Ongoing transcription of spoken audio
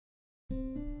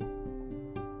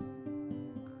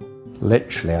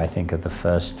Literally, I think of the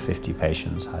first 50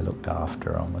 patients I looked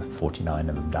after, almost 49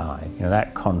 of them died. You know,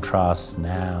 that contrasts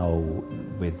now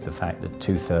with the fact that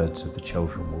 2/3 of the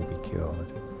children will be cured.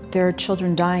 There are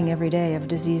children dying every day of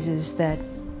diseases that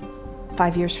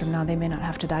 5 years from now they may not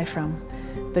have to die from.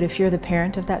 But if you're the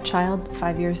parent of that child,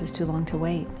 5 years is too long to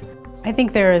wait. I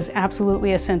think there is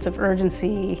absolutely a sense of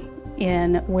urgency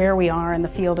in where we are in the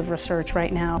field of research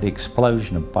right now. The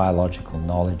explosion of biological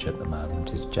knowledge at the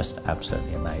moment is just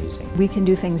absolutely amazing. We can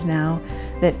do things now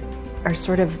that are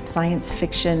sort of science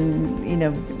fiction, you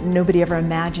know, nobody ever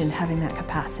imagined having that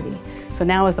capacity. So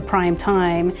now is the prime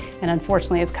time, and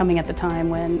unfortunately it's coming at the time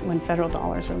when federal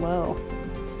dollars are low.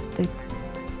 The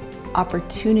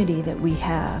opportunity that we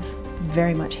have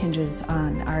very much hinges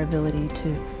on our ability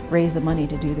to raise the money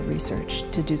to do the research,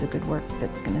 to do the good work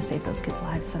that's going to save those kids'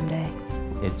 lives someday.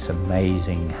 It's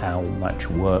amazing how much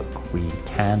work we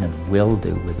can and will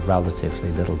do with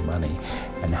relatively little money,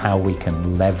 and how we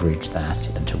can leverage that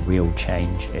into real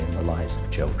change in the lives of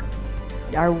children.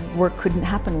 Our work couldn't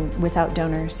happen without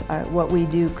donors. What we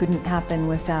do couldn't happen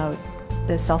without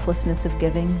the selflessness of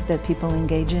giving that people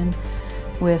engage in,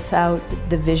 without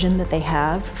the vision that they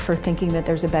have for thinking that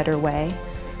there's a better way,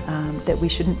 that we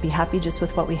shouldn't be happy just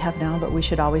with what we have now, but we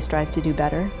should always strive to do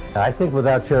better. I think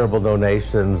without charitable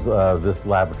donations, this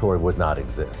laboratory would not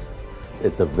exist.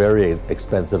 It's a very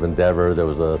expensive endeavor. There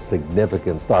was a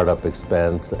significant startup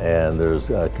expense, and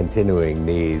there's continuing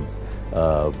needs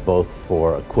both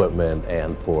for equipment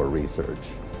and for research.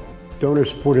 Donor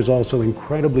support is also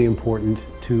incredibly important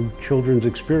to children's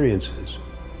experiences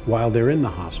while they're in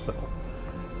the hospital.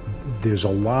 There's a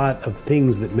lot of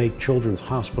things that make Children's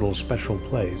Hospital a special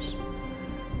place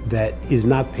that is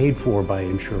not paid for by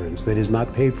insurance, that is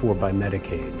not paid for by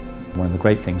Medicaid. One of the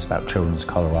great things about Children's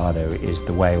Colorado is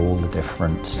the way all the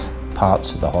different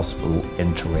parts of the hospital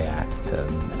interact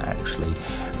and actually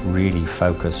really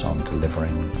focus on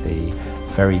delivering the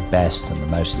very best and the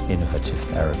most innovative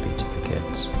therapy to the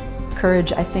kids.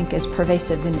 Courage, I think, is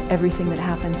pervasive in everything that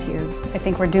happens here. I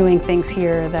think we're doing things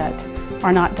here that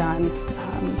are not done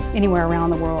anywhere around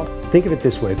the world. Think of it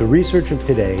this way, the research of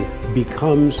today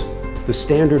becomes the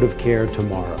standard of care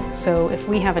tomorrow. So if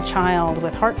we have a child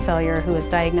with heart failure who is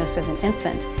diagnosed as an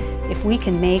infant, if we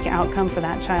can make outcome for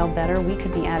that child better, we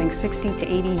could be adding 60 to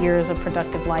 80 years of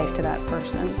productive life to that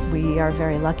person. We are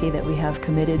very lucky that we have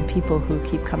committed people who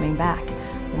keep coming back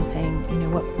and saying, you know,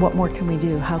 what more can we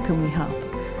do? How can we help?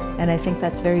 And I think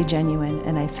that's very genuine,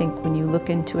 and I think when you look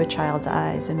into a child's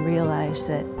eyes and realize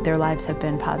that their lives have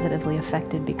been positively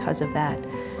affected because of that,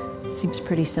 it seems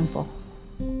pretty simple.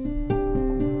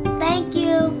 Thank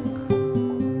you.